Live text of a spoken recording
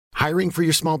Hiring for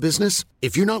your small business?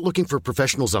 If you're not looking for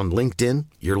professionals on LinkedIn,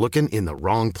 you're looking in the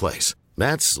wrong place.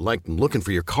 That's like looking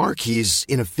for your car keys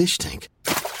in a fish tank.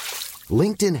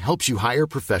 LinkedIn helps you hire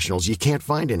professionals you can't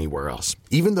find anywhere else,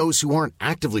 even those who aren't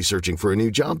actively searching for a new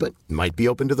job but might be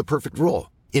open to the perfect role.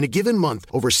 In a given month,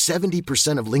 over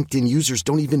 70% of LinkedIn users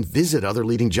don't even visit other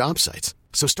leading job sites.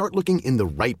 So start looking in the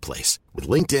right place. With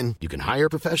LinkedIn, you can hire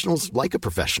professionals like a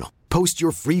professional. Post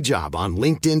your free job on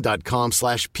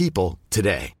linkedin.com/people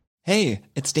today. Hey,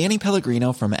 it's Danny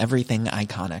Pellegrino from Everything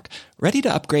Iconic. Ready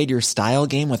to upgrade your style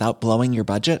game without blowing your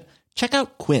budget? Check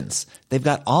out Quince. They've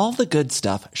got all the good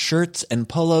stuff, shirts and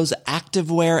polos,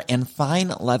 activewear, and fine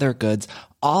leather goods,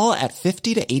 all at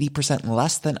 50 to 80%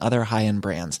 less than other high-end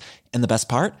brands. And the best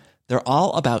part? They're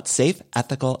all about safe,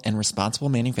 ethical, and responsible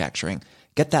manufacturing.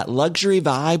 Get that luxury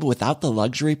vibe without the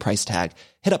luxury price tag.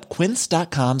 Hit up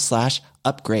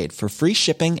quince.com/upgrade for free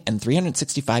shipping and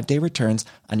 365-day returns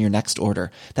on your next order.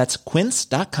 That's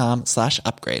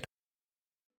quince.com/upgrade.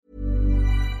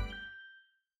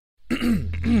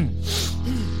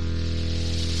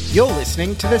 You're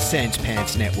listening to the Sans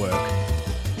Pants Network.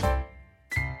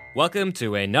 Welcome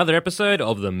to another episode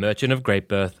of The Merchant of Great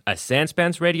Birth, a Sans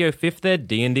Pants Radio 5th Ed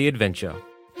D&D adventure.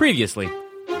 Previously.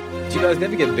 Do you guys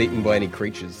never get beaten by any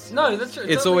creatures? No, that's true.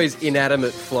 It's always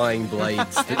inanimate flying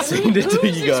blades that seem to do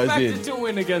you guys in. Expected to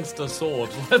win against a sword,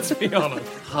 let's be honest.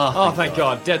 Oh, thank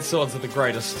God. Dead swords are the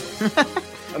greatest.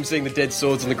 I'm seeing the dead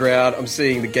swords on the ground. I'm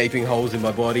seeing the gaping holes in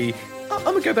my body. I'm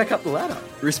going to go back up the ladder.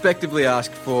 Respectively ask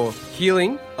for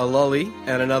healing, a lolly,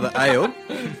 and another ale.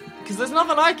 Because there's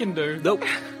nothing I can do. Nope.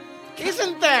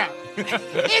 Isn't there?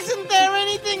 Isn't there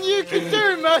anything you can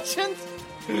do, merchant?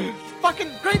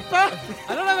 Fucking Great Birth.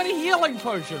 I don't have any healing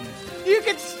potions. You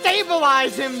can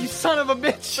stabilize him, you son of a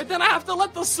bitch. But then I have to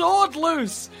let the sword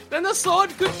loose. Then the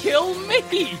sword could kill me.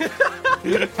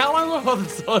 How long before the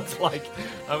sword's like,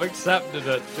 I've accepted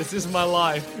it. This is my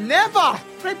life. Never.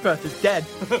 Great Birth is dead.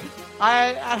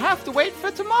 I have to wait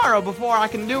for tomorrow before I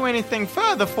can do anything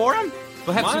further for him.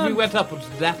 Perhaps if we went up and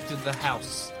left the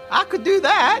house. I could do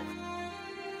that.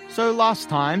 So last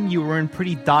time, you were in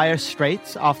pretty dire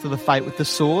straits after the fight with the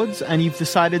swords, and you've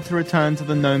decided to return to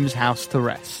the gnome's house to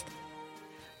rest.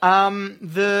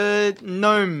 The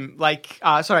gnome,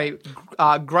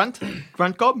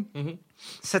 Grunt Gob,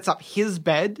 sets up his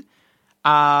bed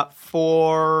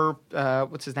for,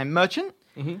 what's his name, Merchant.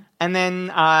 And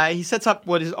then he sets up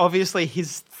what is obviously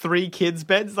his 3 kids'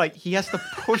 beds. Like, he has to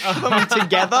push them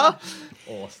together.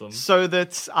 Awesome. So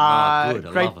that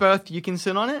Great Birth, you can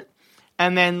sit on it.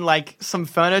 And then, like, some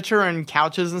furniture and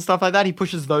couches and stuff like that, he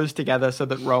pushes those together so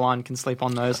that Rowan can sleep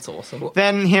on those. That's awesome.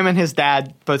 Then him and his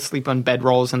dad both sleep on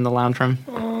bedrolls in the lounge room.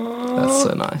 That's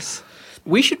so nice.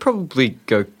 We should probably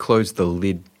go close the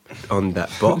lid on that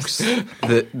box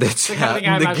that's out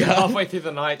in the garden. Halfway through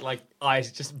the night, like,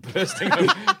 eyes just bursting.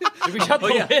 Did we shut the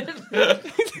lid?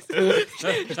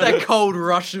 That cold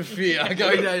rush of fear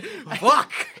going down.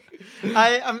 Fuck!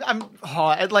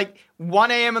 At like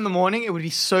 1 a.m. in the morning, it would be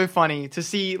so funny to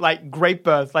see like Great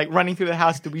Birth like running through the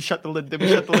house. Did we shut the lid? Did we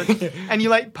shut the lid? And you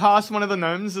like pass one of the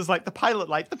gnomes as like the pilot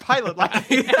light.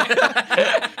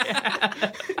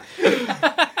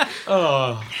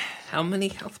 Oh, how many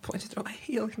health points do I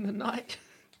heal in the night?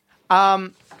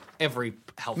 Every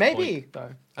health maybe point.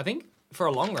 though. I think for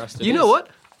a long rest. You know what?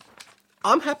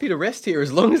 I'm happy to rest here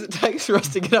as long as it takes for us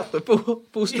to get up to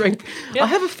full strength. Yeah. I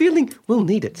have a feeling we'll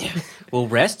need it. We'll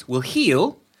rest, we'll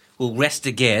heal, we'll rest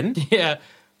again. Yeah.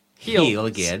 Heal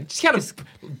again. Just kind of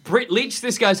leech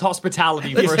this guy's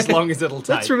hospitality for as long as it'll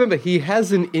take. Let's remember, he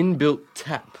has an inbuilt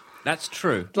tap. That's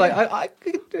true. Like,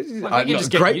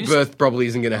 Great Birth probably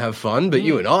isn't going to have fun, but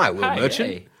you and I will, Merchant.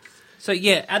 Hey. So,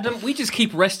 yeah, Adam, we just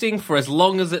keep resting for as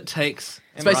long as it takes.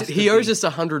 He owes us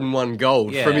 101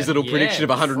 gold from his little prediction of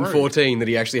 114 that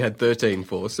he actually had 13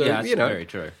 for. So, yeah, that's very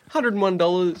true.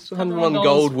 $101, 101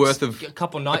 gold worth of a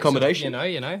couple nights accommodation.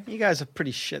 You know. You guys are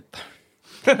pretty shit.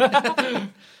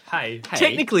 Hey.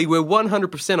 Technically, we're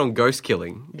 100% on ghost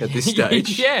killing at this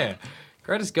stage. Yeah.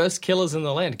 Greatest ghost killers in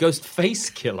the land. Ghost face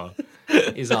killer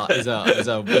is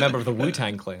a member of the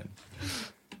Wu-Tang Clan.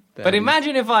 But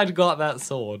imagine if I'd got that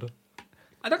sword.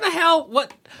 I don't know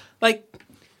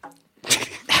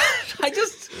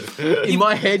in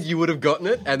my head, you would have gotten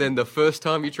it, and then the first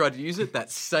time you tried to use it,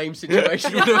 that same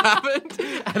situation would have happened,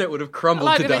 and it would have crumbled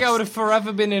to dust. I think I would have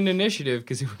forever been in initiative,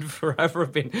 because it would forever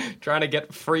have been trying to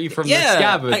get free from the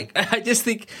scabbard. I just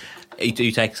think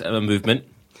you take a movement.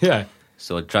 Yeah.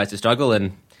 So it tries to struggle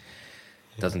and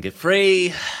doesn't get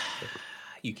free.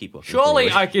 You keep walking Surely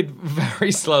forward. I could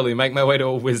very slowly make my way to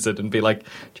a wizard and be like,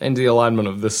 change the alignment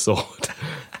of this sword.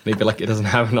 And he'd be like, it doesn't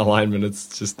have an alignment.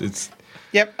 It's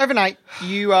Yep, overnight,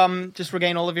 you just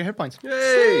regain all of your hit points.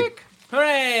 Yay!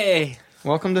 Hooray!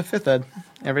 Welcome to 5th Ed.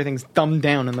 Everything's dumbed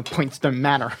down and the points don't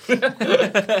matter.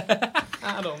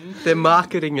 Adam. They're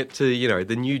marketing it to,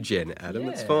 the new gen, Adam.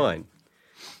 It's fine.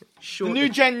 Sure. The new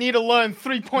gen need to learn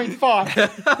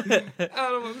 3.5.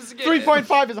 Adam, I'm scared.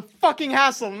 3.5 is a fucking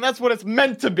hassle, and that's what it's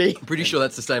meant to be. Pretty sure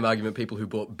that's the same argument people who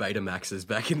bought Betamaxes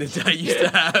back in the day used to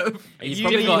have. You've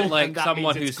probably got like that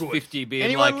someone means it's who's good. 50 being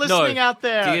Anyone like, listening no, out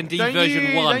there, D&D don't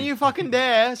version 1. Don't you fucking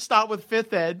dare start with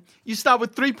 5th Ed. You start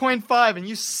with 3.5 and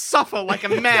you suffer like a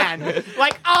man.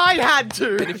 Like I had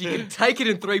to. And if you can take it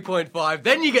in 3.5,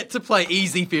 then you get to play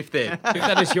easy 5th Ed. If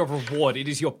that is your reward, it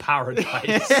is your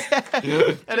paradise.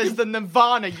 That is the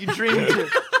nirvana you dreamed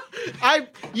of.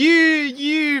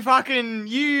 You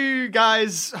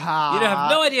guys. You have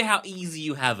no idea how easy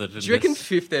you have it. Do you reckon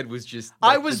 5th Ed was just...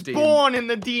 I like was the born in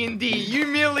the D&D. You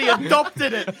merely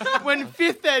adopted it. When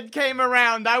 5th Ed came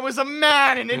around, I was a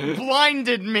man and it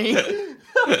blinded me.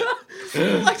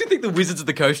 I like to think the Wizards of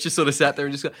the Coast just sort of sat there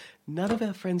and just go, none of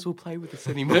our friends will play with us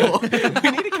anymore. We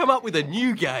need to come up with a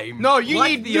new game. No, you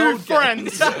like need the new old game."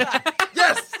 friends.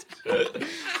 Yes!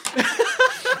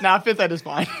 Nah, 5th Ed is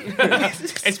fine.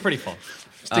 It's pretty fun.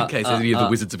 Just in case any of the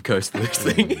Wizards of Coast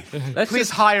listening. Please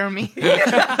hire me.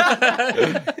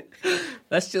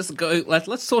 Let's just go.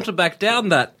 Let's sort of back down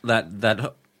that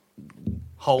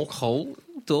hole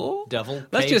door. Devil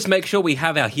Let's cave. just make sure we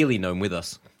have our Healy gnome with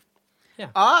us.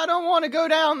 I don't want to go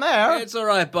down there. It's all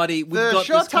right, buddy. We've The got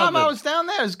short this time I covered. was down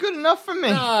there is good enough for me.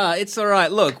 Ah, it's all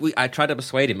right. Look, I tried to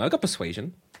persuade him. I got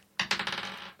persuasion,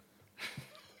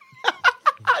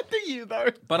 Do you, though?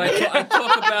 but I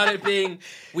talk about it being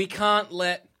we can't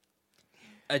let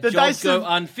a The job dice go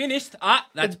have- unfinished.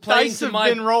 That's The playing dice to have my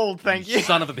been rolled, thank you.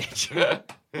 son of a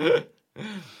bitch.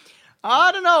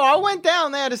 I don't know. I went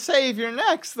down there to save your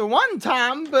necks the one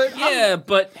time, but Yeah,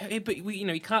 but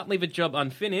you can't leave a job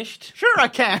unfinished. sure I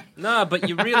can. No, but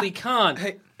you really can't.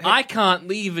 I can't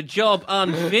leave a job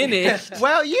unfinished.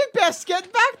 Well, you best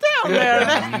get back down there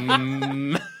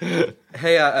then.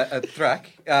 Hey, Thrak.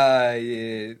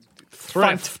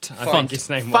 Thrift, I think his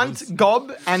name was. Funt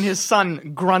Gob and his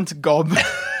son Grunt Gob.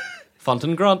 Funt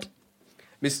and Grunt.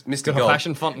 Mr. Good Gob.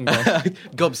 fashion Funt and Grunt.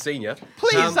 Gob Senior.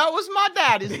 Please, that was my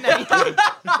dad's name.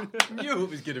 Knew it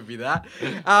was going to be that.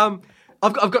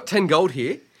 I've got 10 gold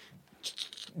here.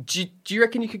 Do you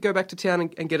reckon you could go back to town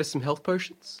and get us some health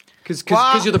potions? Because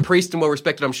Wow. you're the priest and well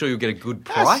respected, I'm sure you'll get a good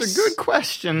price. That's a good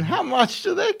question. How much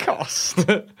do they cost?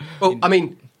 Well, I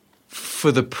mean,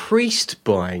 for the priest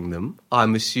buying them,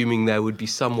 I'm assuming they would be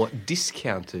somewhat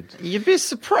discounted. You'd be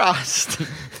surprised.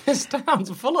 This town's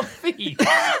full of thieves.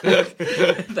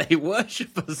 They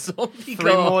worship a zombie 3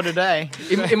 god. more today.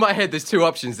 In my head, there's 2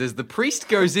 options. There's the priest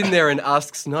goes in there and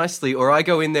asks nicely, or I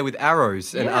go in there with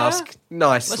arrows and ask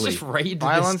nicely. Let's just raid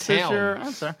Violence this is town. your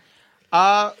answer.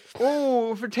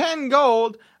 For 10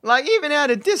 gold, like even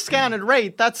at a discounted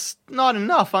rate, that's not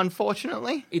enough,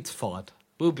 unfortunately. It's fine.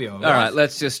 We'll be alright. All right,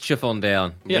 let's just chip on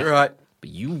down. Yeah. Right. But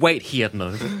you wait here,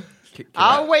 no.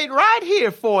 I'll wait right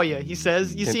here for you, he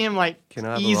says. You see him can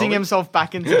I have a easing lolly? himself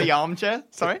back into the armchair.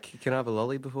 Sorry? Can I have a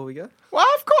lolly before we go? Well,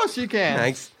 of course you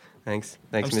can. Thanks,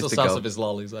 I'm Mr. still sus Gold. of his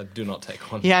lollies. I do not take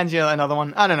one. He hands you another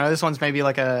one. I don't know. This one's maybe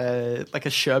like a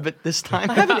sherbet this time.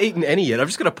 I haven't eaten any yet. I've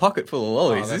just got a pocket full of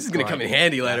lollies. that's This is going to come in great.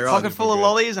 handy later on. Pocket full of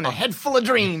lollies and a head full of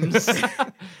dreams.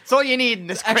 That's all you need in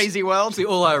this crazy world. Actually,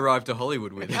 all I arrived to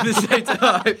Hollywood with at the same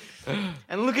time.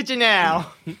 And look at you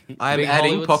now. I am Big adding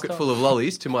Hollywood pocket stuff. full of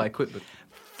lollies to my equipment.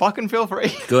 Fucking feel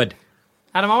free. Good.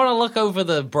 Adam, I want to look over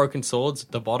the broken swords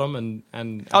at the bottom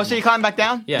and Oh, so you climb back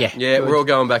down? yeah. Yeah, we're all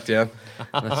going back down.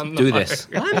 Let's do this.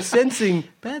 I'm sensing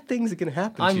bad things are going to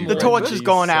happen to you. The Right, torch but has these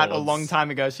gone out a swords. long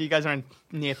time ago, so you guys are in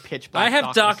near pitch black I have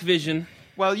darkness. dark vision.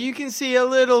 Well, you can see a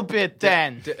little bit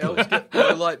then. Do elves get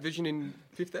low light vision in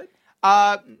 5th Ed?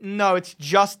 No, it's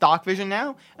just dark vision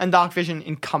now, and dark vision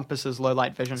encompasses low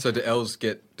light vision. So do elves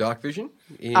get dark vision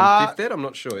in 5th Ed? I'm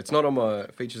not sure. It's not on my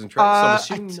features and traits, so I'm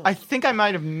assuming not. I think I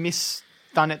might have misdone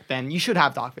it then. You should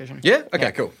have dark vision. Yeah?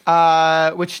 Okay, cool.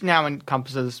 Which now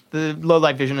encompasses the low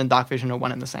light vision and dark vision are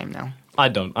one and the same now. I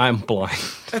don't. I'm blind.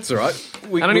 That's all right.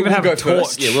 I don't even have go a torch.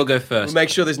 first. Yeah, we'll go first. We'll make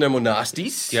sure there's no more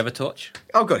nasties. Do you have a torch?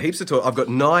 I've got heaps of torches. I've got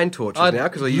 9 torches now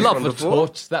because I used love one a before.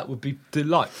 torch. That would be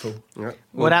delightful. All right.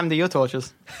 What happened to your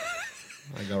torches?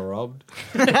 I got robbed.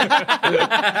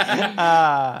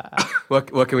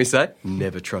 What can we say?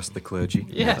 Never trust the clergy.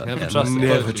 Yeah, never trust the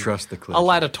Never clergy. trust the clergy. I'll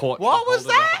light a torch. What was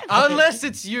Hold it up. that? Unless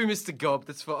it's you, Mr. Gob.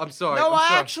 That's fine. I'm sorry. No, I'm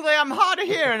sorry. actually, I'm hard of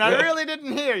hearing. I really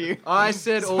didn't hear you. I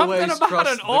said always about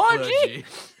trust an the orgy?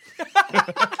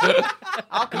 clergy.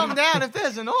 I'll come down if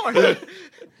there's an order.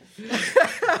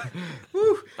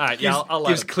 All right, yeah, I'll let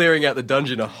Gives it. clearing out the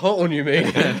dungeon a whole new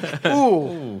meaning.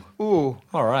 Ooh.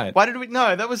 All right. Why did we?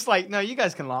 No, that was like, no, you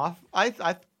guys can laugh.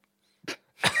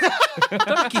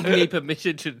 Don't give me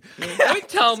permission to. Don't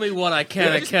tell me what I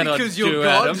can and cannot because do, you're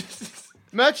God. Adam.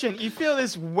 Merchant, you feel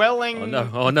this welling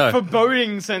Oh no.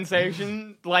 foreboding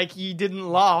sensation like you didn't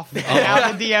laugh. And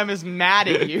now the DM is mad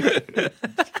at you.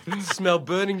 Smell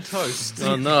burning toast.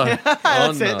 Oh no.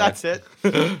 That's it.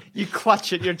 You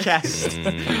clutch at your chest.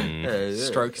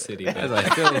 Stroke City. As I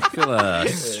feel a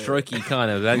strokey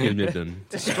kind of animation.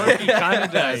 Strokey kind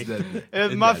of day.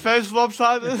 Is my face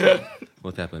lopsided?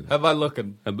 What happened? How am I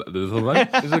looking?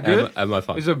 Is it good? Am I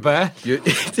fine? Is it bad?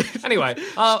 Anyway,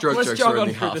 Stroke let's jokes jog are on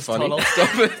only through half this funny. tunnel.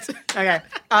 Stop it. Okay.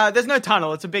 There's no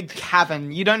tunnel. It's a big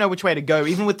cavern. You don't know which way to go.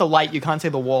 Even with the light, you can't see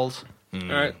the walls. All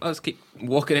right, let's keep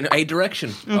walking in a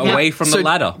direction, away from the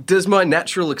ladder. Does my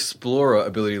natural explorer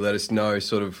ability let us know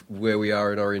sort of where we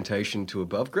are in orientation to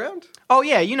above ground? Oh,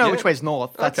 yeah. You know Yeah. which way's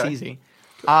north. That's Okay. easy.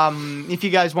 If you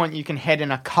guys want, you can head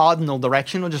in a cardinal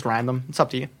direction or just random. It's up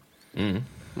to you.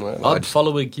 Well, I'm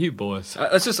following you, boys.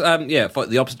 Let's just, for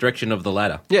the opposite direction of the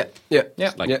ladder. yeah.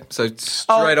 Like- So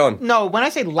straight on. No, when I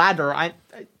say ladder,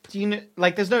 do you know,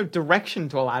 like, there's no direction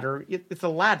to a ladder. It's a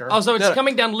ladder. Oh, so it's No.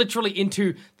 coming down literally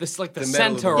into this, like the The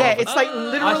middle center. of yeah, of it. it's like I thought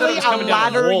literally it was a coming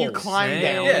down the ladder you walls. climb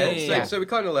down. Yeah, so we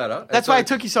kind of ladder. That's why it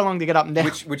took you so long to get up and down.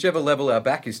 Whichever level our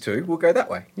back is to, we'll go that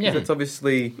way. Yeah. That's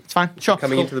obviously It's fine. Sure.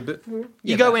 coming Cool. into the bit.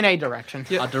 You go in a direction.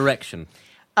 A direction.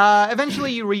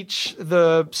 Eventually, you reach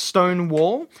the stone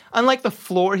wall. Unlike the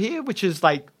floor here, which is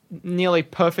like nearly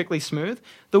perfectly smooth,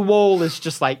 the wall is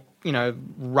just like,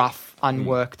 rough,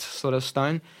 unworked sort of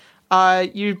stone.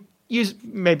 You use,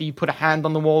 maybe you put a hand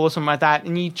on the wall or something like that,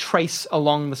 and you trace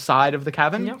along the side of the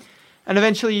cavern. Yep. And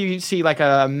eventually, you see like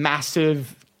a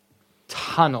massive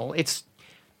tunnel. It's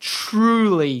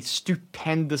truly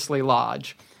stupendously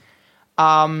large.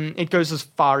 It goes as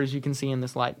far as you can see in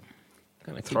this light.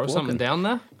 Throw something down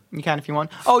there. You can if you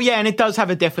want. Oh, yeah, and it does have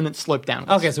a definite slope down.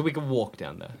 Okay, so we can walk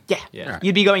down there. Yeah. Yeah.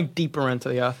 You'd be going deeper into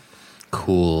the earth.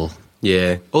 Cool.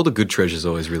 Yeah, all the good treasures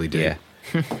always really do.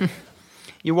 Yeah.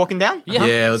 You walking down? Yeah.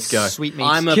 Yeah, let's go. Sweet meat.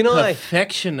 I'm a Can I-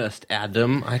 perfectionist,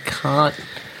 Adam. I can't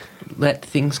let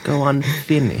things go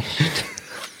unfinished.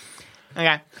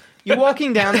 Okay. You're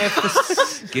walking down there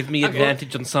for... Give me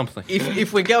advantage on something.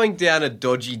 If we're going down a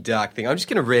dodgy, dark thing, I'm just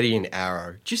going to ready an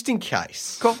arrow, just in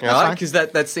case. Cool, that's fine. Because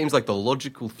that seems like the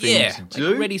logical thing Yeah, to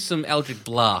do. ready some Eldritch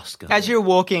Blast. Going. As you're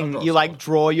walking, you like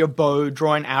draw your bow,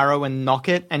 draw an arrow and knock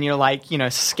it, and you're like,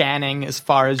 scanning as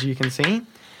far as you can see.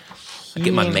 I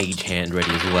get my mage hand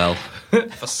ready as well.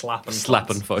 For slapping.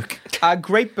 Slapping folk.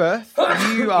 Great Birth,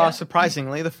 you are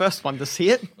surprisingly the first one to see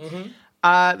it.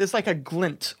 There's like a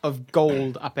glint of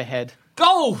gold up ahead.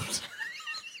 Gold!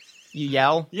 You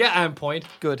yell. Yeah, and point.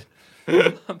 Good.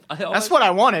 That's That's what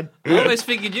I wanted. I always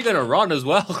figured you're going to run as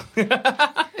well.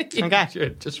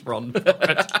 Okay. Just run.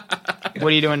 What are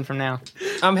you doing from now?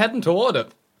 I'm heading toward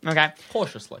it. Okay.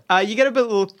 Cautiously.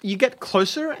 You get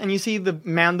closer and you see the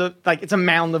mound of, it's a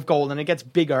mound of gold and it gets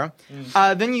bigger.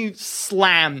 Then you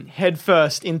slam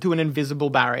headfirst into an invisible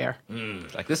barrier.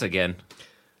 Like this again.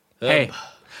 Hey,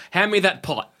 hand me that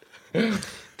pot.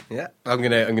 Yeah, I'm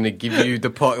gonna give you the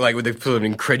pot, like with a sort of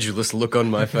incredulous look on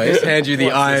my face. Hand you the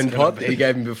iron pot that you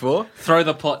gave me before. Throw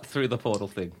the pot through the portal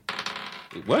thing.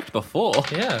 It worked before.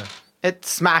 Yeah. It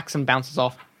smacks and bounces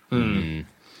off.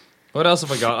 What else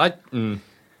have I got?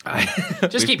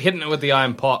 Just keep hitting it with the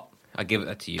iron pot. I give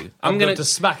that to you. I'm going to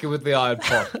smack it with the iron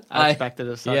pot. I expected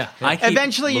it. Yeah. I keep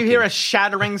Eventually, you looking. hear a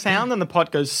shattering sound and the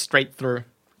pot goes straight through.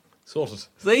 Sorted.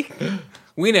 See?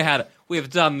 We know how to... We've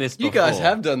done this before. You guys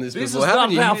have done this This before, is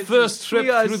haven't not you? our first trip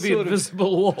You guys through the sort of-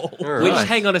 invisible wall. All We right. just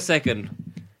hang on a second.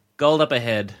 Gold up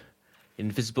ahead.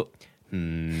 Invisible...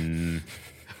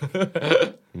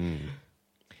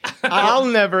 I'll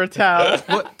never tell.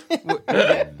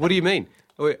 What do you mean?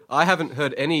 Wait, I haven't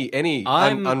heard any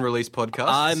unreleased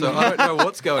podcasts, so I don't know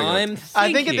what's going on. I'm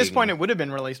I think at this thinking- point it would have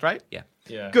been released, right? Yeah.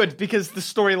 Yeah. Good, because the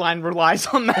storyline relies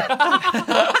on that.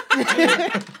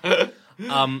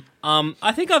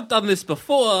 I think I've done this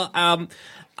before. I'm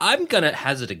gonna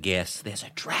hazard a guess. There's a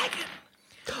dragon.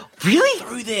 Really?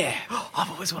 Through there.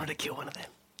 I've always wanted to kill one of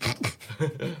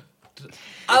them.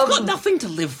 I've got nothing to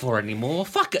live for anymore.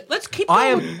 Fuck it. Let's keep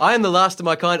going. I am the last of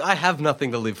my kind. I have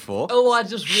nothing to live for. Oh, I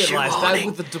just realised I'm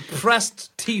with a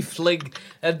depressed tiefling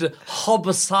and a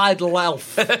homicidal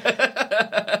elf.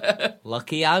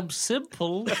 Lucky I'm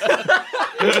simple.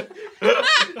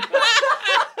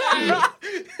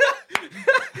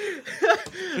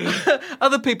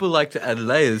 Other people like to add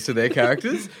layers to their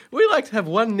characters. We like to have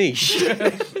one niche.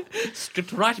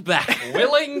 Stripped right back.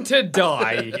 Willing to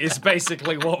die is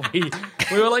basically what we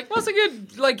were like. What's a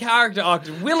good character arc?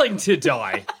 Willing to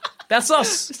die. That's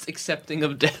us. Just accepting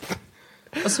of death.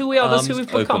 That's who we are. That's who we've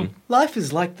become. Open. Life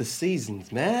is like the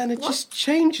seasons, man. It just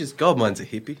changes. God, mine's a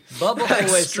hippie. Bubba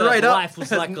always Straight said up. life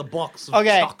was like a box of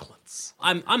Okay. chocolates.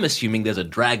 I'm assuming there's a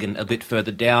dragon a bit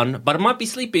further down, but it might be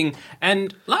sleeping.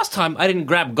 And last time I didn't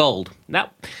grab gold.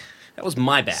 That was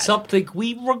my bad. Something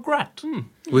we regret.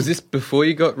 Was this before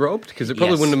you got robbed? Because it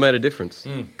probably Yes. wouldn't have made a difference.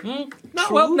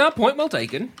 Point well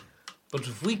taken. But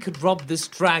if we could rob this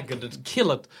dragon and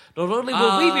kill it, not only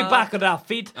will we be back on our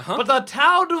feet, but the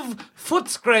town of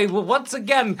Footscray will once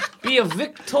again be a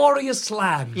victorious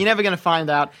land. You're never going to find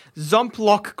out.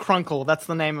 Zomplock Crunkle, that's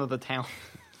the name of the town.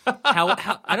 How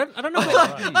I don't know.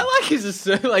 What, I like his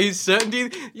certainty.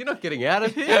 You're not getting out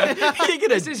of here. You're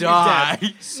gonna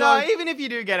die. So even if you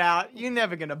do get out, you're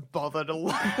never going to bother to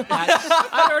look.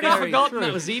 I'd already forgotten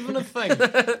that was even a thing.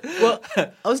 Well,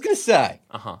 I was gonna say,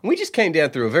 we just came down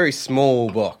through a very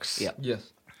small box. Yeah.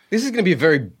 Yes. This is gonna be a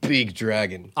very big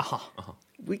dragon.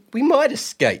 We might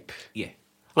escape. yeah.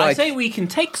 Like- I say we can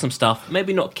take some stuff,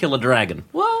 maybe not kill a dragon.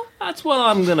 Well, that's what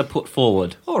I'm going to put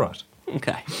forward. All right.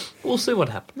 Okay. We'll see what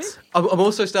happens. I'm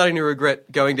also starting to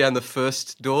regret going down the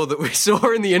first door that we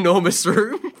saw in the enormous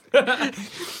room.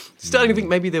 Starting to think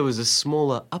maybe there was a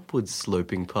smaller upwards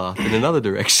sloping path in another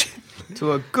direction.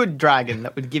 To a good dragon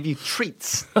that would give you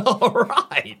treats. All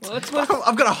right.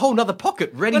 I've got a whole nother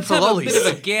pocket ready Let's for have lollies. a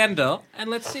bit of a gander and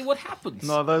let's see what happens.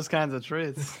 No, those kinds of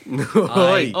treats.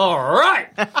 Oi. All right.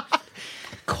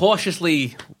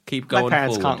 Cautiously keep going My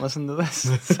parents forward. can't listen to this.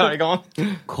 Sorry, go on.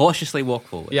 Cautiously walk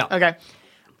forward. Yeah. Okay.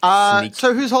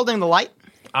 So who's holding the light?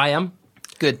 I am.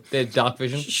 Good. They're dark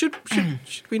vision. Should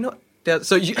we not?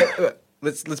 So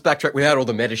let's backtrack without all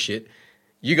the meta shit.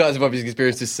 You guys have obviously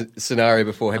experienced this scenario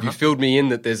before. Have you filled me in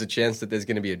that there's a chance that there's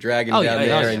going to be a dragon down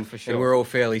there, and, for sure. and we're all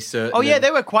fairly certain? Oh, yeah, that- they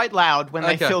were quite loud when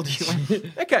they Okay. filled you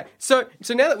in. Okay, so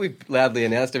now that we've loudly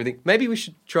announced everything, maybe we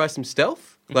should try some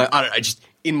stealth. Like I don't know, just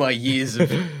in my years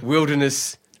of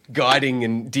wilderness guiding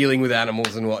and dealing with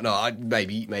animals and whatnot,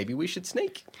 maybe we should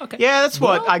sneak. Okay. Yeah, that's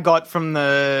what I got from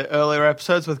the earlier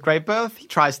episodes with Great Birth. He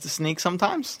tries to sneak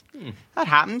sometimes. That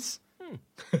happens.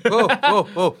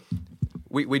 Whoa.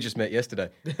 We just met yesterday.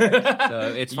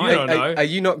 So it's fine. don't know. Are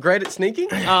you not great at sneaking?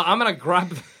 I'm going to grab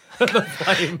the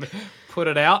flame, put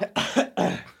it out.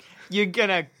 You're going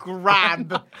to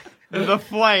grab the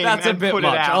flame That's a and bit put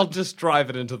much. it out. I'll just drive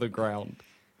it into the ground.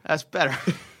 That's better.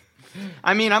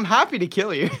 I mean, I'm happy to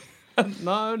kill you,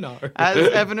 No. as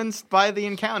evidenced by the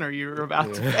encounter you're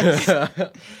about to face.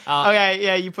 Okay,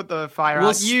 yeah, you put the fire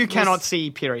out. You cannot see,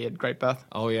 period, Great Birth.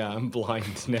 Oh, yeah, I'm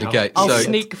blind now. Okay, I'll so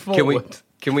sneak forward.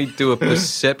 Can we do a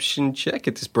perception check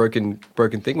at this broken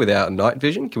thing without night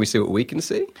vision? Can we see what we can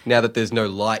see now that there's no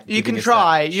light? You giving can us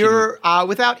try. that You're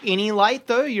without any light,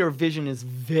 though, your vision is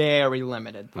very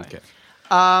limited. Okay.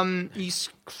 You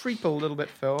creep a little bit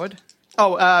forward.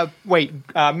 Oh, wait.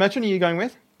 Merchant, are you going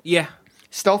with? Yeah.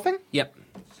 Stealthing? Yep.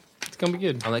 It's going to be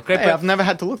good. I'm like, great. Hey, I've never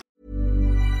had to look.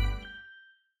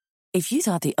 If you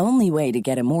thought the only way to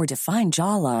get a more defined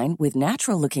jawline with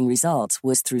natural-looking results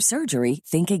was through surgery,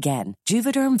 think again.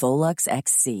 Juvederm Volux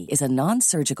XC is a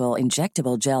non-surgical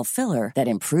injectable gel filler that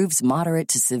improves moderate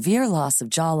to severe loss of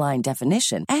jawline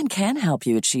definition and can help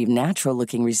you achieve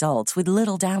natural-looking results with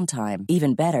little downtime.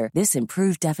 Even better, this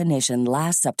improved definition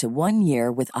lasts up to 1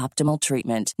 year with optimal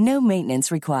treatment. No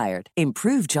maintenance required.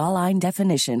 Improve jawline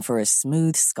definition for a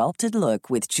smooth, sculpted look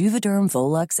with Juvederm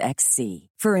Volux XC.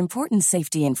 For important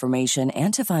safety information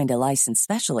and to find a licensed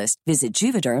specialist, visit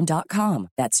Juvederm.com.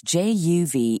 That's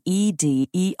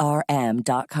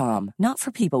JUVEDERM.com. Not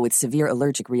for people with severe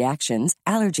allergic reactions,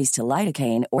 allergies to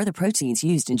lidocaine, or the proteins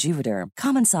used in Juvederm.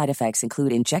 Common side effects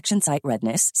include injection site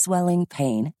redness, swelling,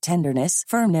 pain, tenderness,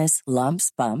 firmness,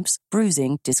 lumps, bumps,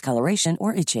 bruising, discoloration,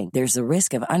 or itching. There's a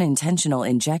risk of unintentional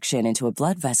injection into a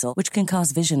blood vessel, which can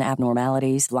cause vision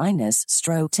abnormalities, blindness,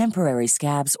 stroke, temporary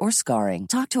scabs, or scarring.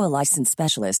 Talk to a licensed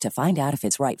specialist to find out if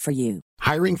it's right for you.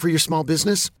 Hiring for your small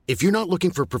business? If you're not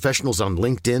looking for professionals on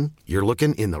LinkedIn, you're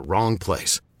looking in the wrong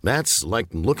place. That's like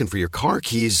looking for your car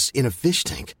keys in a fish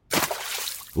tank.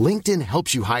 LinkedIn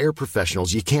helps you hire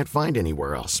professionals you can't find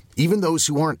anywhere else, even those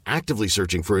who aren't actively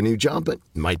searching for a new job but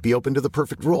might be open to the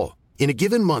perfect role. In a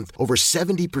given month, over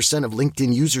 70% of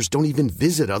LinkedIn users don't even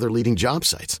visit other leading job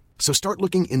sites. So start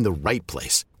looking in the right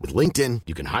place. With LinkedIn,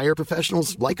 you can hire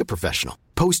professionals like a professional.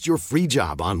 Post your free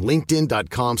job on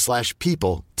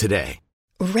linkedin.com/people today.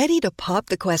 Ready to pop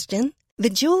the question? The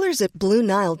jewelers at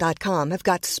BlueNile.com have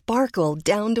got sparkle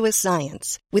down to a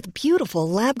science with beautiful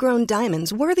lab-grown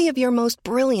diamonds worthy of your most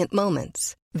brilliant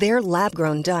moments. Their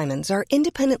lab-grown diamonds are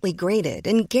independently graded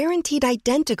and guaranteed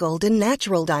identical to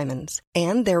natural diamonds.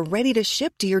 And they're ready to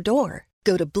ship to your door.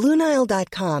 Go to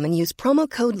BlueNile.com and use promo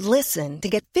code LISTEN to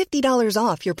get $50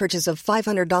 off your purchase of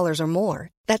 $500 or more.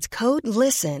 That's code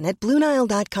LISTEN at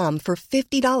BlueNile.com for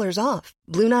 $50 off.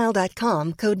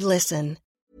 BlueNile.com, code LISTEN.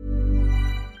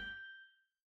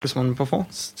 This one before?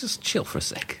 Just chill for a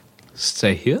sec.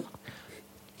 Stay here?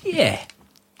 Yeah.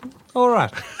 All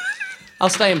right. I'll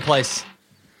stay in place.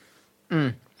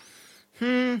 Oh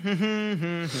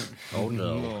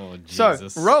no. So,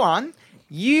 Rowan,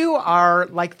 you are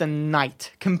like the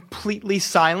night, completely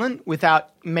silent without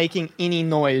making any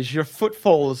noise. Your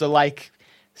footfalls are like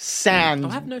sand I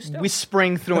have no stealth.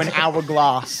 whispering through an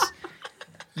hourglass.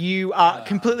 You are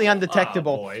completely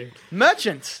undetectable.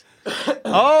 Merchant.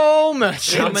 Oh,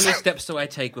 merchant. How many steps do I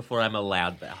take before I'm a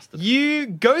loud bastard? You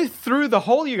go through the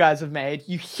hole you guys have made,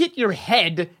 you hit your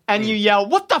head, and you yell,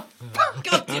 "What the fuck?"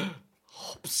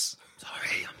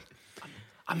 Sorry.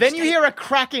 Then you hear a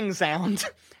cracking sound,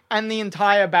 and the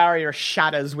entire barrier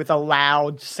shatters with a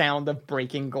loud sound of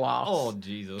breaking glass. Oh,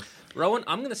 Jesus. Rowan,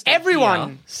 I'm going to stay Everyone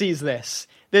here. sees this.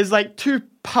 There's like two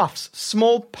puffs,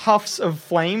 small puffs of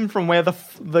flame from where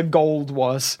the gold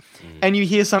was, and you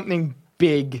hear something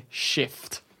big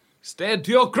shift. Stand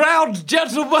to your ground,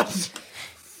 gentlemen!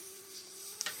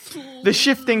 The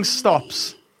shifting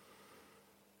stops.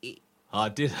 I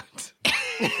didn't.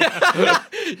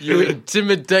 You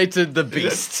intimidated the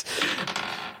beast.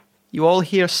 You all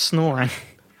hear snoring.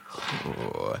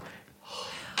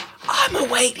 I'm a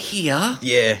wait here.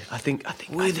 Yeah, I think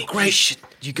we should.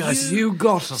 You guys, You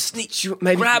got us. sneak.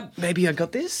 Maybe I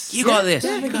got this. You got this.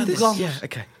 Yeah, You got this. Yeah.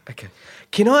 Okay.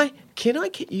 Can I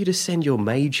get you to send your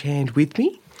mage hand with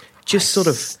me? Just sort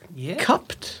of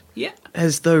cupped, Yeah.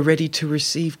 as though ready to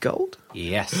receive gold.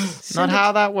 Yes. Not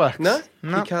how that works. No,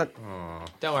 No. you can't.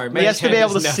 Don't worry, He has to be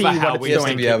able to Mage Hand is see never what how it's we He has doing. to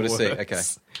think be able it to see. works. Okay.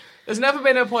 There's never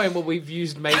been a point where we've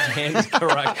used Mage Hand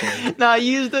correctly. No, I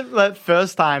used it that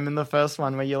first time in the first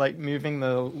one where you're like moving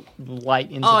the light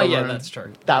into the room. that's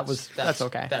true. That's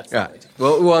okay. That's All right.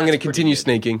 Well, I'm going to continue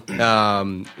sneaking.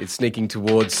 It's sneaking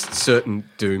towards certain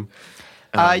doom.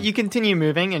 You continue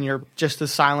moving, and you're just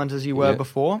as silent as you were Yeah.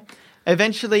 before.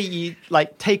 Eventually, you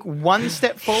like take one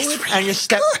step forward, and your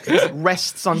step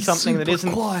rests on something that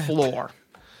isn't floor.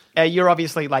 You're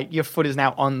obviously like your foot is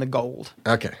now on the gold.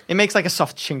 Okay. It makes like a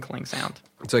soft chinkling sound.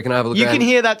 So can I have a look? You around? can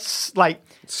hear that like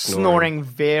Snoring. snoring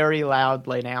very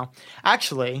loudly now.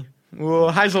 Actually,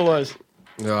 highs or lows?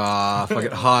 Ah, fuck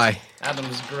it. Hi.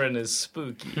 Adam's grin is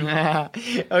spooky.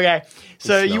 Okay,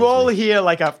 so you smells all me. hear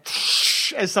like a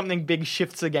as something big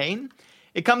shifts again.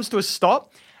 It comes to a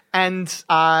stop, and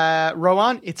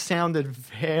Rowan, it sounded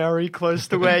very close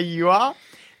to where you are.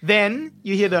 Then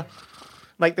you hear the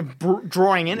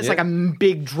drawing in. It's Yeah. like a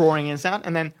big drawing in sound,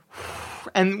 and then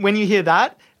and when you hear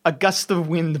that, a gust of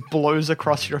wind blows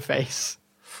across your face.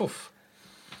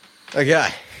 Okay.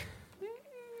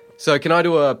 So can I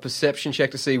do a perception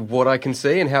check to see what I can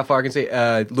see and how far I can see?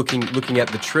 Looking at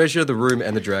the treasure, the room,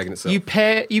 and the dragon itself. You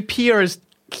peer as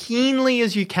keenly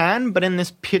as you can, but in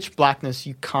this pitch blackness,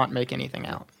 you can't make anything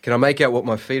out. Can I make out what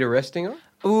my feet are resting on?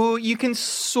 Ooh, you can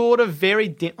sort of very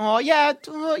dim. Oh yeah.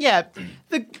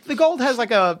 The gold has like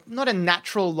not a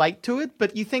natural light to it,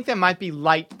 but you think there might be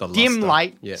light, The dim luster,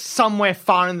 light yeah. somewhere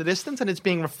far in the distance, and it's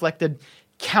being reflected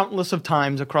countless of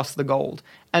times across the gold.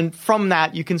 And from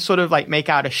that, you can sort of like make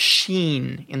out a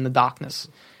sheen in the darkness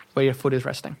where your foot is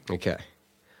resting. Okay.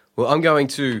 Well, I'm going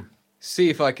to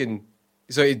see if I can.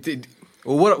 So,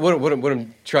 what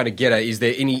I'm trying to get at is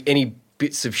there any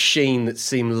bits of sheen that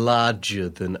seem larger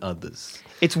than others?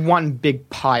 It's one big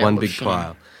pile. One of big sheen.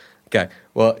 pile. Okay.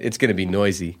 Well, it's going to be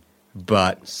noisy,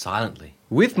 but Silently.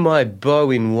 with my bow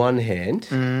in one hand,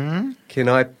 can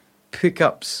I pick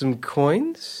up some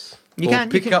coins? You Or can,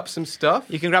 you pick can. up some stuff.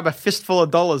 You can grab a fistful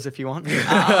of dollars if you want.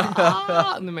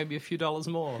 And then maybe a few dollars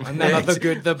more. And then the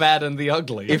good, the bad, and the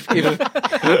ugly. If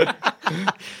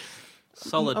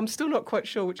Solid. I'm still not quite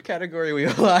sure which category we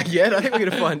all are yet. I think we're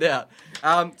going to find out.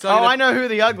 I know who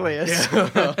the ugly is.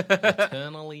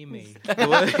 Eternally me.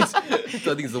 I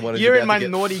think it's the one. who's You're in about my to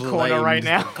get naughty corner flamed. right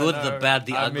now. Good, the bad,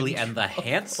 the ugly, and the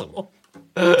handsome.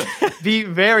 Be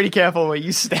very careful where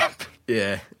you step.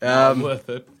 Yeah. Worth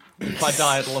it. If I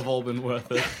die, it'll have all been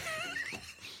worth it.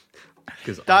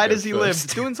 'Cause I Died go as he first.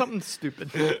 lived, doing something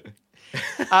stupid. Yeah.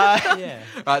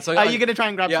 All right, so Are you going to try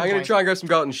and grab Yeah, some I'm going coins? to try and grab some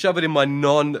gold and shove it in my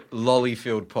non-lolly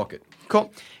filled pocket.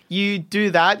 Cool. You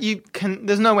do that.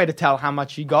 There's no way to tell how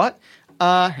much you got.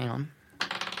 Hang on.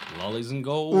 Lollies and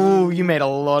gold. Ooh, you made a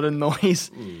lot of noise.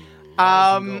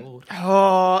 Gold.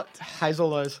 Highs or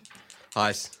lows?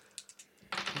 Highs.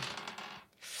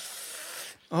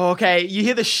 Okay, you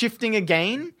hear the shifting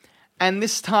again, and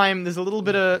this time there's a little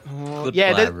bit of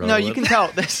Goodbye, no, you can tell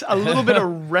there's a little bit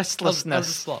of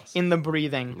restlessness in the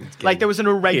breathing. Like there was an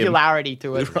irregularity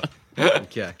to it.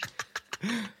 Okay.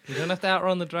 You don't have to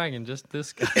outrun the dragon, just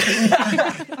this guy.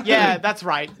 Yeah, that's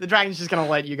right. The dragon's just gonna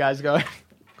let you guys go.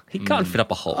 He can't fit up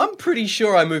a hole. I'm pretty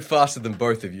sure I move faster than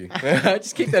both of you.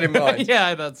 Just keep that in mind.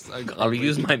 Yeah, that's... I'll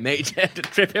use my mage hand to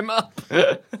trip him up.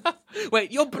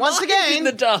 Wait, you're blind Once again, in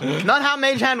the dark. not how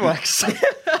mage hand works.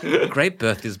 Great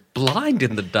Birth is blind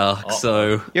in the dark,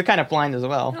 so... You're kind of blind as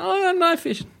well. Oh, I'm knife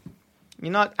vision.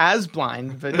 You're not as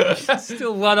blind, but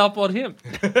Still one up on him.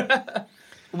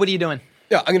 what are you doing?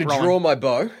 Yeah, I'm going to Rolling. draw my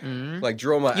bow. Like,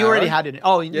 draw my You already arrow. had it.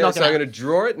 Oh, Yeah, knock so it I'm out. going to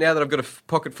draw it now that I've got a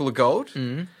pocket full of gold.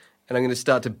 And I'm going to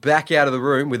start to back out of the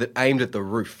room with it aimed at the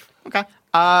roof. Okay.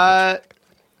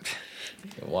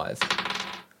 Wise.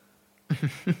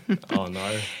 Oh,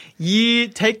 no. You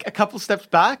take a couple steps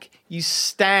back. You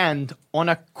stand on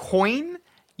a coin.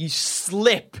 You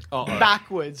slip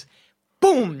backwards.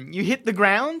 Boom! You hit the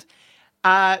ground.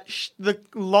 The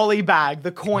lolly bag,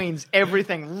 the coins,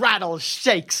 everything rattles,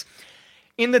 shakes.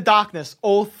 In the darkness,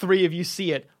 all three of you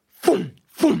see it. Boom!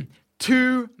 Boom!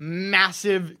 Two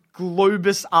massive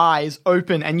globus eyes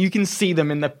open, and you can see them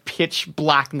in the pitch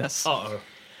blackness. Uh-oh.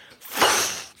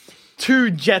 Two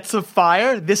jets of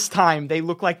fire. This time, they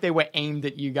look like they were aimed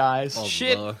at you guys.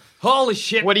 Shit. Holy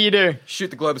shit. What do you do?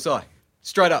 Shoot the globus eye.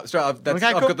 Straight up. I've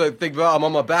Okay, cool. got the thing, I'm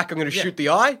on my back. I'm going to shoot the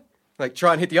eye. Like,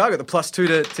 try and hit the eye. I got the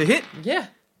 +2 to hit. Yeah.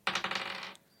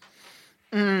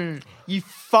 You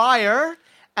fire,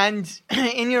 and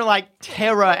in your like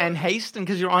terror and haste, and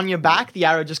because you're on your back, the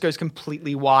arrow just goes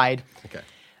completely wide.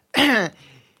 Okay.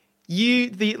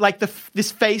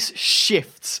 This face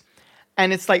shifts,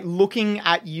 and it's like looking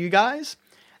at you guys,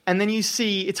 and then you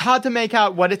see it's hard to make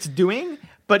out what it's doing,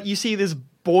 but you see this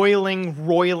boiling,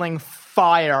 roiling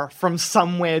fire from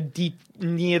somewhere deep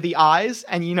near the eyes,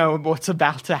 and you know what's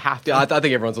about to happen. Yeah, I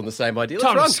think everyone's on the same idea. Let's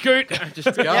Time run. to scoot.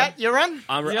 Just go. Yeah, you run.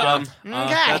 Okay.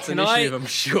 That's Can initiative, I'm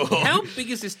sure. How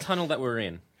big is this tunnel that we're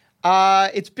in?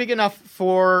 It's big enough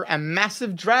for a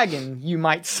massive dragon, you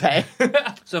might say.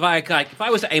 So if I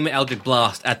was to aim an Eldritch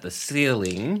Blast at the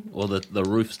ceiling, or the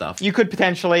roof stuff, You could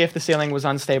potentially, if the ceiling was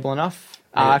unstable enough,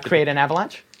 create an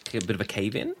avalanche. a bit of a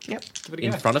cave in Yep.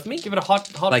 in front of me? Give it a hot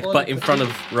Like, blood but in front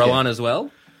of Rowan as well?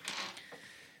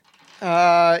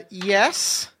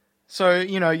 Yes. So,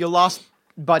 your last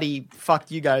buddy fucked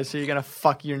you guys, so you're gonna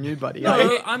fuck your new buddy. No,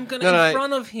 right? I'm gonna No, in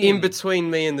front of him. In between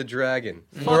me and the dragon.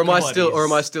 Or am I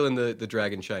still in the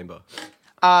dragon chamber?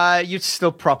 You're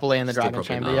still properly in the dragon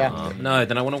properly. chamber, yeah. No,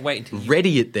 then I want to wait until you...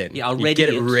 Ready it then. Yeah, I'll You ready get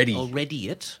it. it ready. I'll ready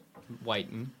it.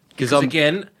 Waiting. Because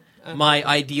Again, my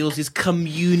ideals is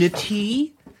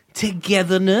community,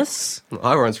 togetherness.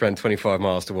 I once ran 25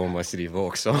 miles to warm my city of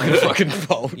Orcs, so I'm going to fucking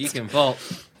fold. You can vault.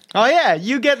 Oh yeah,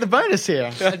 you get the bonus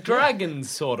here. A dragon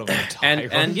sort of a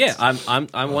tyrant. And yeah,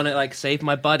 I want to like save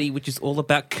my buddy, which is all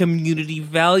about community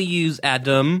values,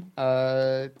 Adam.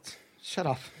 Shut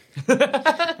up.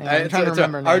 I'm trying to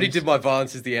remember I already names. did my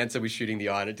violence as the answer with shooting the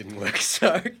eye and it didn't work,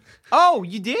 so... Oh,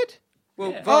 you did?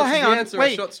 Well, Oh, violence hang is the on. answer.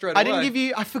 Wait, I shot straight I away. didn't give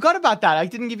you. I forgot about that. I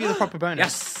didn't give you the proper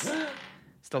bonus. Yes.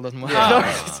 Still doesn't work.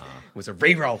 It was a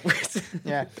reroll.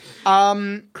 Yeah.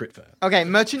 Crit fail. Okay,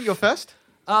 Merchant, you're first.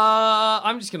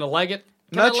 I'm just gonna leg it.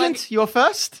 Can I leg Merchant, it? you're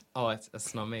first. Oh,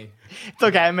 it's not me. It's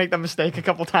okay. I make that mistake a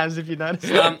couple times if you notice.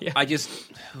 I just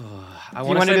I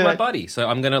want wanna to save do my that? buddy, so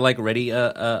I'm gonna like ready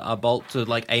a bolt to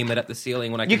like aim it at the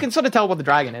ceiling when I You can sort of tell what the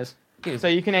dragon is. Yeah. So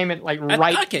you can aim it like At-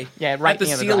 right. okay. Yeah, right at the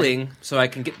near ceiling, so I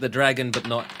can get the dragon, but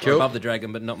not or Cool. above the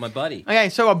dragon, but not my buddy. Okay,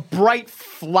 so a bright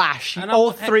flash. And All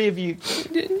I'll- three of you.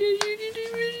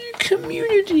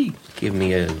 Community. Give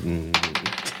me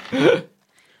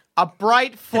A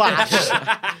bright flash.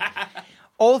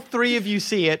 All three of you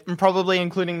see it, and probably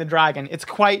including the dragon.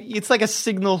 It's like a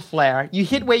signal flare. You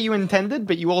hit where you intended,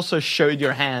 but you also showed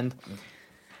your hand.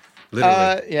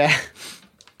 Literally. Yeah.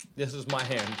 This is my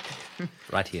hand.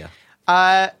 right here.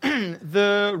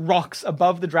 The rocks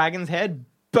above the dragon's head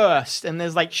burst, and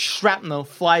there's like shrapnel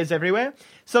flies everywhere.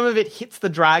 Some of it hits the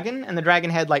dragon, and the dragon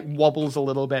head like wobbles a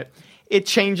little bit. It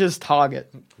changes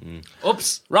target.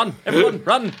 Oops. Run, everyone,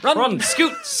 run. Run.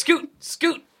 Scoot. Scoot.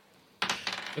 Scoot.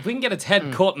 If we can get its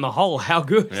head caught in the hole, how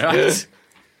good? Right.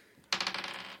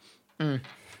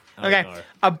 Okay, know.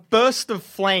 a burst of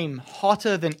flame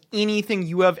hotter than anything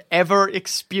you have ever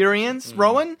experienced,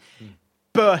 Rowan,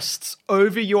 bursts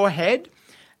over your head,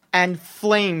 and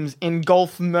flames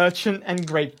engulf Merchant and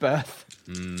Great Birth.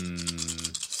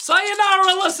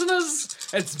 Sayonara, listeners.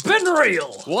 It's been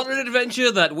real. What an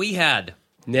adventure that we had.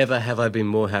 Never have I been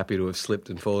more happy to have slipped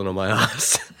and fallen on my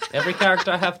ass. Every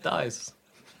character I have dies.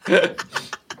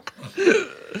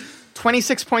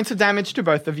 26 points of damage to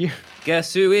both of you.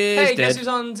 Guess who is Hey, dead? guess who's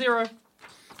on 0?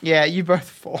 Yeah, you both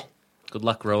fall. Good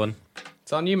luck, Rowan.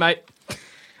 It's on you, mate.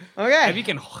 Okay. If you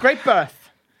can... Great birth.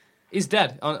 He's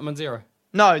dead. I'm on 0.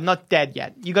 No, not dead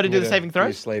yet. You got to do the saving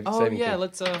throws. Oh, yeah,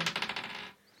 let's...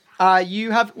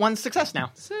 You have 1 success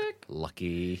now. Sick.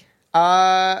 Lucky.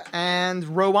 And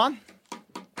Rowan.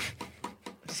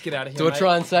 Just get out of here, Do I mate.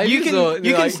 try and save You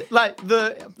this,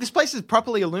 can this place is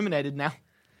properly illuminated now.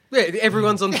 Yeah,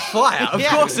 everyone's on fire. Of Yeah.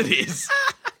 course it is.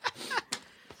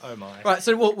 Oh, my. Right,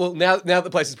 so well now the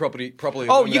place is properly Oh, you can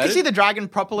illuminated. see the dragon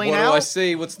properly What now. do I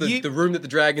see? What's the room that the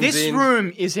dragon's This in?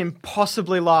 room is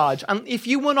impossibly large. And if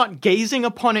you were not gazing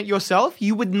upon it yourself,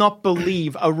 you would not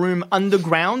believe a room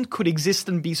underground could exist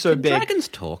and be so big. Dragons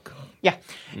talk. Yeah.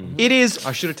 It is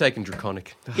I should have taken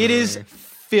Draconic. It is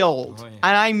filled,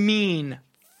 and I mean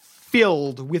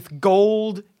filled with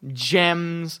gold,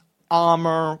 gems,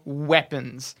 armor,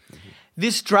 weapons.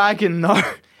 This dragon, though,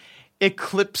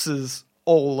 eclipses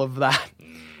all of that.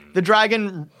 The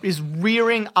dragon is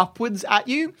rearing upwards at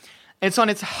you. It's on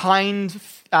its hind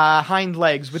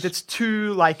legs with its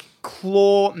 2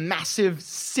 massive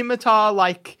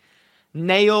scimitar-like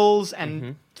nails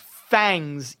and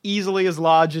fangs easily as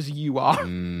large as you are.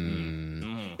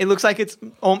 It looks like it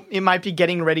might be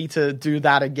getting ready to do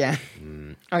that again.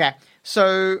 Okay,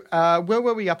 so where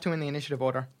were we up to in the initiative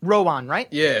order? Rowan, right?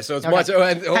 Yeah, so it's Okay. my turn.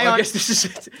 And, Hang I on. guess this is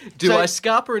it. Do So- I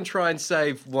scarper and try and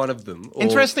save one of them? Or,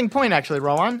 Interesting point, actually,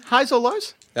 Rowan. Highs or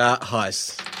lows?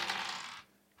 Highs.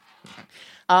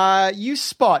 You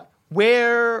spot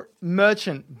where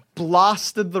Merchant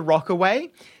blasted the rock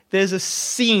away. There's a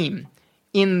seam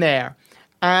in there.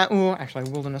 Actually,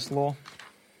 wilderness law.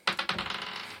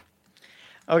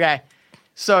 Okay,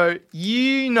 so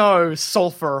you know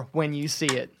sulfur when you see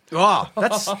it. Oh,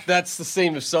 that's the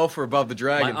seam of sulfur above the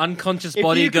dragon. My unconscious If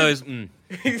body you could- goes,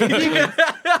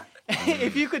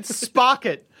 If you could spark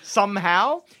it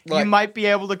somehow, you Like- might be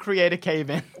able to create a cave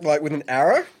in. Like with an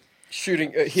arrow?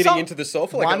 Hitting into the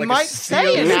sulfur? Like One like might a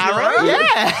say steel an arrow.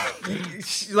 Yeah.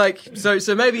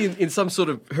 So maybe in some sort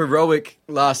of heroic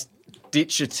last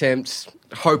ditch attempt,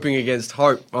 hoping against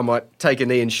hope, I might take a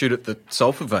knee and shoot at the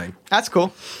sulfur vein. That's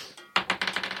cool.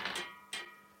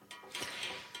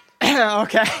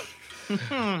 Okay.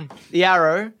 The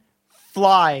arrow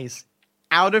flies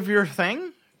out of your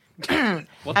thing.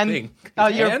 what And thing?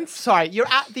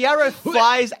 the arrow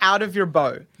flies out of your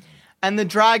bow. And the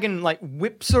dragon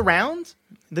whips around.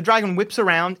 The dragon whips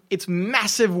around. Its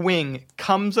massive wing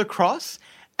comes across,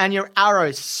 and your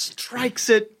arrow strikes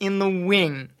it in the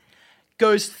wing,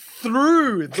 goes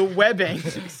through the webbing,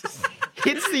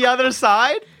 hits the other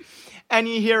side, and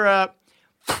you hear a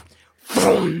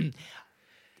boom.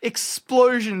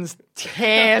 Explosions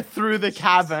tear through the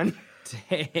cavern.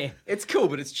 It's cool,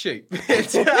 but it's cheap.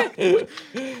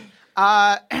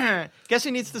 Guess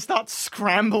who needs to start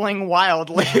scrambling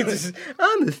wildly?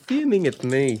 I'm assuming it's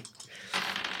me.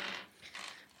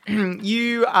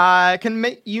 You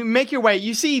make your way.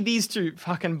 You see these 2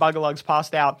 fucking buggerlugs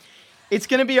passed out. It's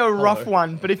going to be a rough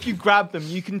one, but if you grab them,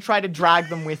 you can try to drag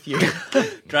them with you.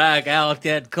 Drag our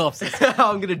dead corpses.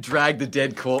 I'm going to drag the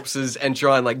dead corpses and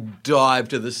try and dive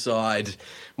to the side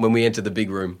when we enter the big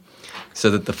room so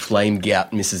that the flame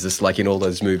gout misses us like in all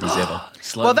those movies ever.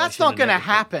 Well, that's not going to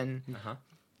happen.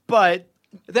 But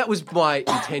That was my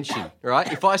intention, right?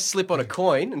 If I slip on a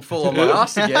coin and fall on my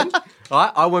ass again,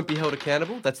 I won't be held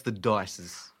accountable. That's the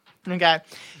dices. okay,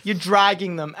 you're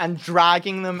dragging them and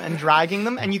dragging them and dragging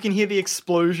them, and you can hear the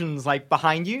explosions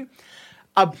behind you.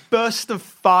 A burst of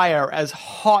fire as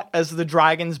hot as the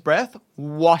dragon's breath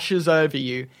washes over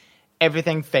you.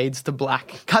 Everything fades to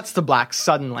black, cuts to black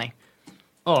suddenly.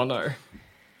 Oh, no.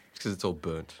 Because it's all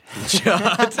burnt.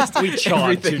 We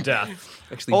charred to death.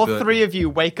 Actually, All burnt. 3 of you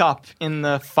wake up in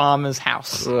the farmer's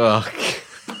house. Ugh.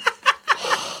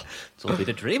 It's all been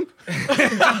a dream.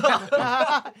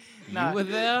 You were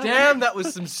there? Damn, that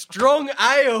was some strong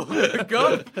ale.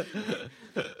 God.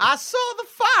 I saw the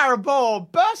fireball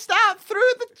burst out through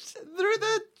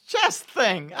the chest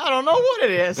thing. I don't know what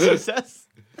it is, he says.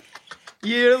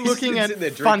 You're looking at Sitting there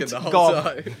drinking Funt the whole Gob.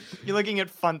 time. You're looking at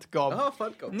Funt Gob. Oh,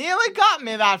 fun. God. Nearly got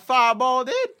me, that fireball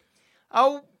did.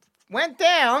 I went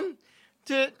down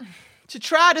to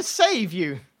try to save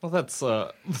you. Well, that's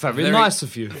very nice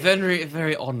of you. Very,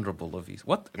 very honourable of you.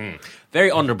 What?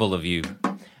 Very honourable of you.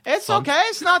 It's okay.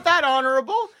 It's not that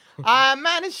honorable. I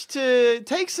managed to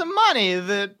take some money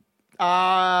that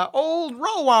old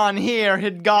Rowan here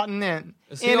had gotten in.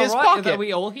 Is he in all his right? pocket. Are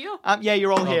we all here? Yeah,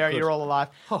 you're all here. good. You're all alive.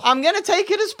 I'm going to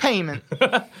take it as payment.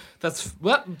 That's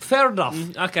fair enough.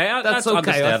 Okay, That's okay. I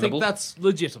understandable. think that's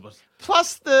legitimate.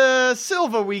 Plus the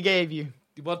silver we gave you.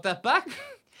 You want that back?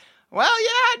 Well, yeah,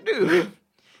 I do.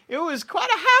 It was quite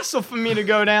a hassle for me to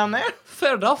go down there.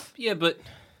 Fair enough. Yeah, but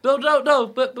No,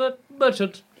 but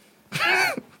merchant.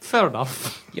 Fair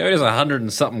enough. you owed us 100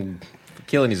 and something for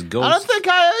killing his ghost. I don't think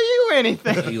I owe you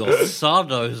anything. Your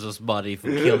son owes us money for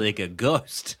killing a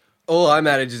ghost. All I'm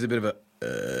at is a bit of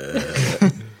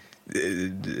a.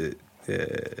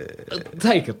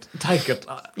 Take it.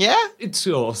 Yeah? It's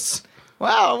yours.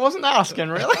 Well, I wasn't asking,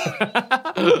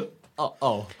 really.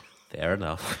 Oh. Fair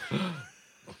enough.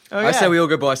 I say we all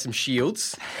go buy some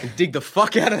shields and dig the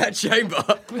fuck out of that chamber.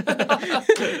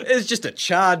 There's just a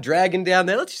charred dragon down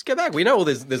there. Let's just go back. We know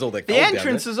there's all that The gold down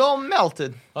entrance there. is all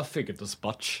melted. I figured as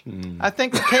much. I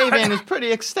think the cave-in is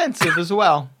pretty extensive as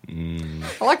well. I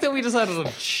like that we decided on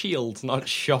shields, not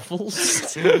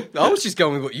shovels. I was just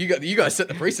going with what you got. You guys set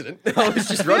the precedent. I was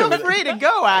just running Feel with it. free to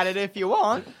go at it if you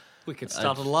want. We could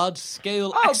start a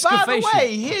large-scale Oh, excavation. by the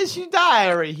way, here's your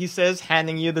diary, he says,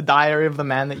 handing you the diary of the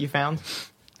man that you found.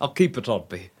 I'll keep it on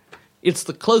me. It's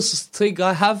the closest thing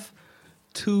I have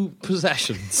to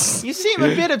possessions. You seem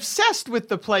a bit obsessed with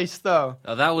the place, though.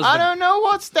 Oh, that was I don't know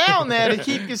what's down there to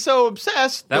keep you so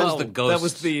obsessed. That but was the ghost. That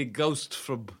was the ghost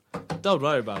from... Don't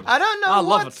worry about it. I don't know I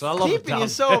love what's it. I love it, keeping you Dan.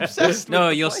 so obsessed No, with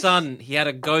the your place. son, he had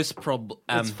a ghost problem.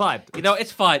 It's fine. You know,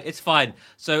 it's fine. It's fine.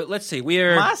 So let's see.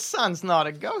 We're My son's not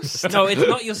a ghost. no, it's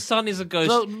not your son is a ghost.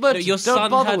 No, Merchant, your don't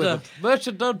son bother had with a. it.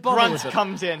 Merchant, don't bother Grunt with it.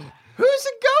 comes in. Who's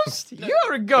a ghost?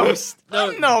 You're a ghost.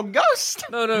 I'm no ghost.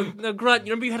 No, Grunt.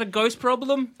 You remember you had a ghost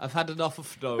problem? I've had enough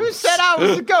of those. Who said I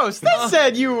was a ghost? They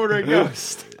said you were a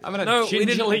ghost. I'm gonna No, we didn't-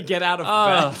 gingerly get out of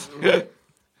Ah. bed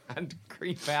and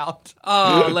creep out.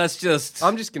 Oh, let's just.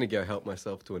 I'm just going to go help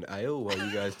myself to an ale while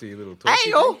you guys do your little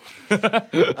talking. Ale?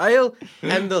 Ale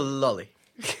and the lolly.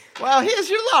 Well, here's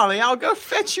your lolly. I'll go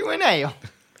fetch you an ale.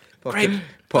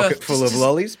 Pocket full of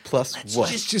lollies plus what?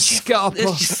 Just scarper.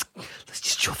 Let's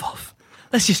just chuff off.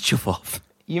 Let's just chuff off.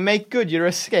 You make good your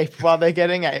escape while they're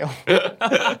getting ale.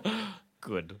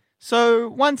 Good. So,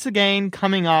 once again,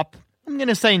 coming up, I'm going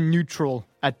to say neutral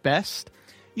at best.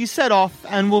 You set off,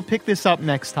 and we'll pick this up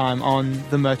next time on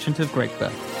The Merchant of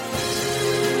Greatbirth.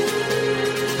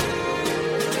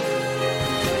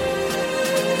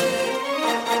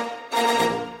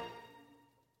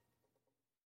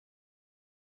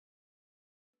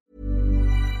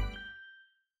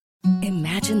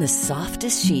 Imagine the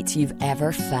softest sheets you've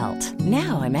ever felt.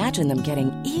 Now imagine them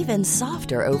getting even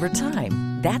softer over time.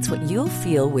 That's what you'll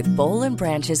feel with Boll &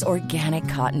 Branch's organic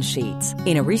cotton sheets.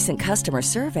 In a recent customer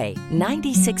survey,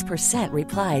 96%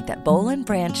 replied that Boll &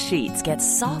 Branch sheets get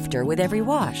softer with every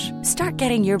wash. Start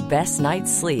getting your best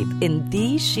night's sleep in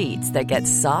these sheets that get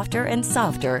softer and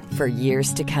softer for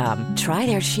years to come. Try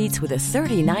their sheets with a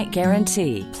 30-night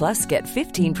guarantee. Plus, get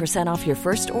 15% off your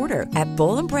first order at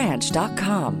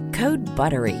bollandbranch.com. Code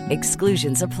BUTTERY.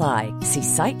 Exclusions apply. See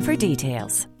site for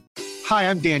details. Hi,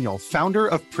 I'm Daniel, founder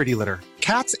of Pretty Litter.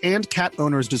 Cats and cat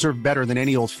owners deserve better than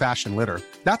any old-fashioned litter.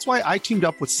 That's why I teamed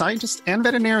up with scientists and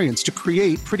veterinarians to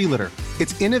create Pretty Litter.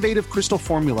 Its innovative crystal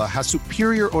formula has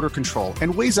superior odor control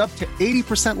and weighs up to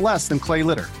 80% less than clay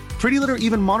litter. Pretty Litter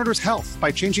even monitors health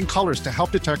by changing colors to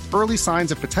help detect early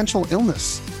signs of potential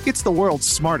illness. It's the world's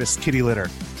smartest kitty litter.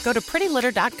 Go to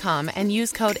prettylitter.com and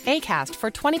use code ACAST for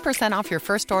 20% off your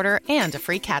first order and a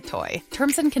free cat toy.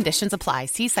 Terms and conditions apply.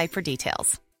 See site for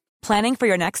details. Planning for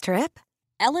your next trip?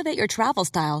 Elevate your travel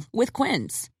style with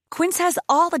Quince. Quince has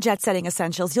all the jet-setting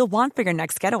essentials you'll want for your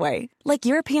next getaway, like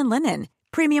European linen,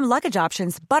 premium luggage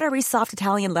options, buttery soft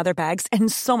Italian leather bags,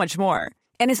 and so much more.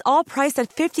 And is all priced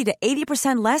at 50 to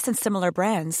 80% less than similar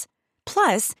brands.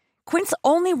 Plus, Quince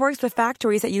only works with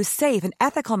factories that use safe and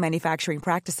ethical manufacturing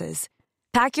practices.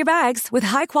 Pack your bags with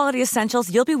high-quality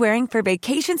essentials you'll be wearing for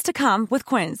vacations to come with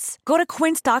Quince. Go to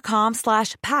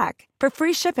quince.com/pack for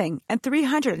free shipping and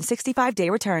 365-day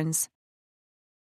returns.